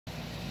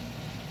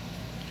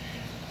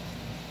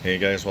Hey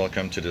guys,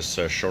 welcome to this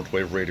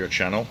shortwave radio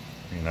channel.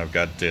 And I've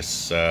got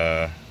this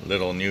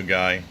little new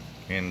guy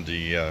in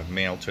the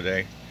mail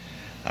today.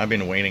 I've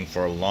been waiting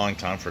for a long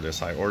time for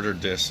this. I ordered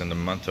this in the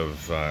month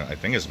of, I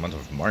think it's the month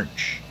of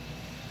March.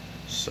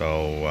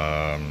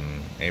 So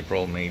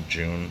April, May,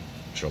 June,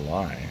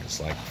 July. It's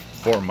like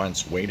 4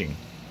 months waiting.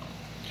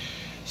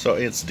 So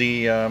it's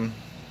the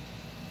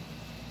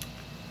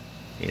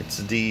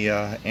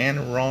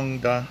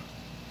HanRongDa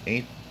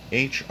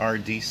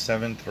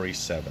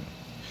HRD-737.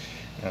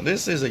 Now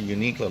this is a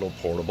unique little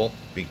portable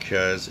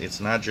because it's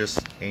not just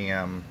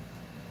AM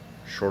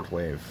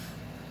shortwave,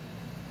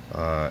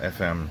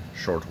 FM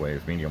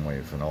shortwave, medium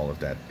wave, and all of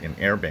that in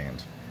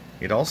airband.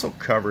 It also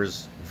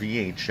covers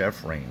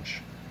VHF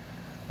range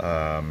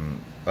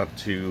up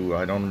to,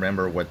 I don't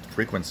remember what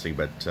frequency,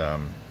 but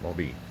I'll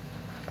be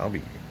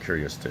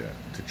curious to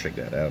check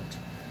that out.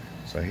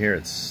 So here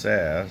it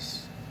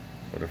says,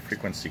 so the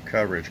frequency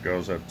coverage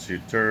goes up to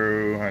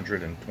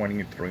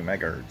 223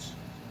 megahertz.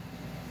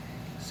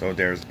 So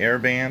there's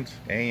airband,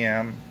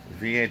 AM,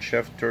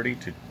 VHF 30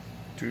 to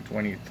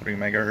 223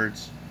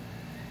 megahertz,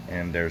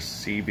 and there's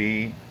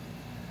CB.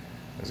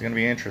 It's going to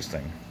be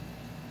interesting.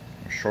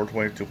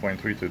 Shortwave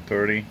 2.3 to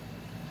 30, and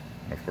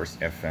of course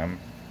FM.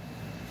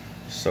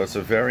 So it's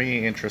a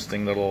very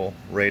interesting little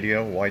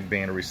radio,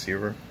 wideband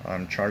receiver.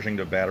 I'm charging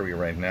the battery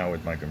right now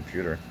with my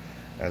computer,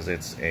 as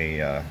it's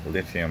a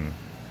lithium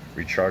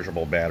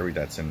rechargeable battery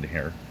that's in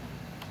here.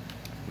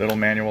 Little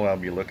manual I'll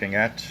be looking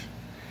at,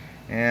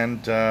 and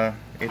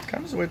it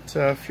comes with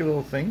a few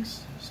little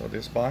things. So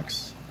this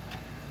box,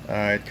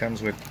 it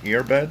comes with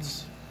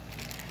earbuds.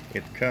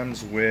 It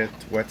comes with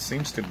what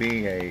seems to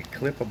be a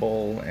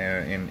clippable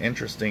and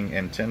interesting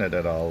antenna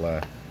that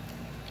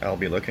I'll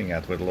be looking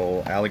at, with a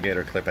little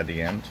alligator clip at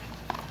the end.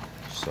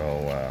 So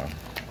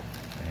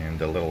and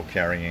a little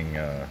carrying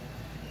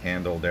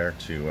handle there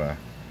to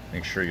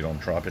make sure you don't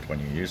drop it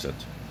when you use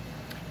it.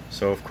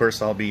 So of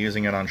course I'll be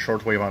using it on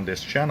shortwave on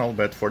this channel,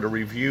 but for the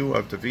review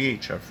of the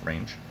VHF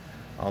range,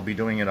 I'll be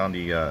doing it on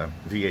the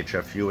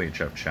VHF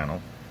UHF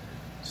channel.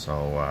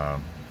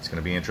 So it's going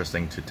to be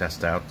interesting to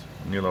test out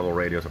a new little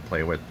radio to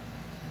play with.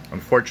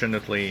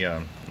 Unfortunately,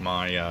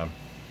 my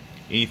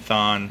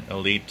Ethon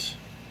Elite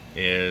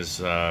is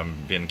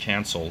been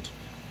canceled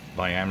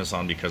by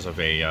Amazon because of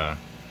a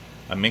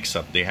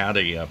mix-up. They had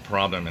a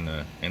problem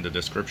in the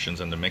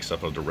descriptions and the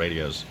mix-up of the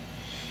radios.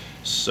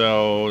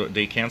 So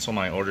they canceled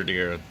my order.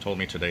 They told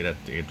me today that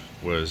it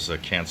was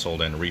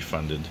canceled and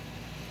refunded,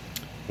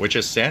 which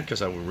is sad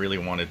because I really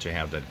wanted to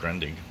have that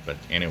Grundig. But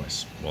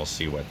anyways, we'll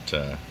see what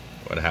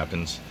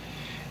happens.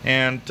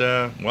 And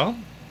well,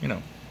 you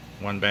know,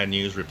 one bad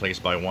news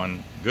replaced by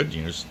one good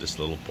news. This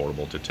little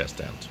portable to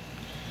test out.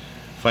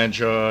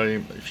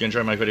 If you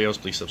enjoy my videos,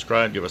 please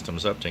subscribe, give us a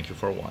thumbs up. Thank you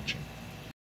for watching.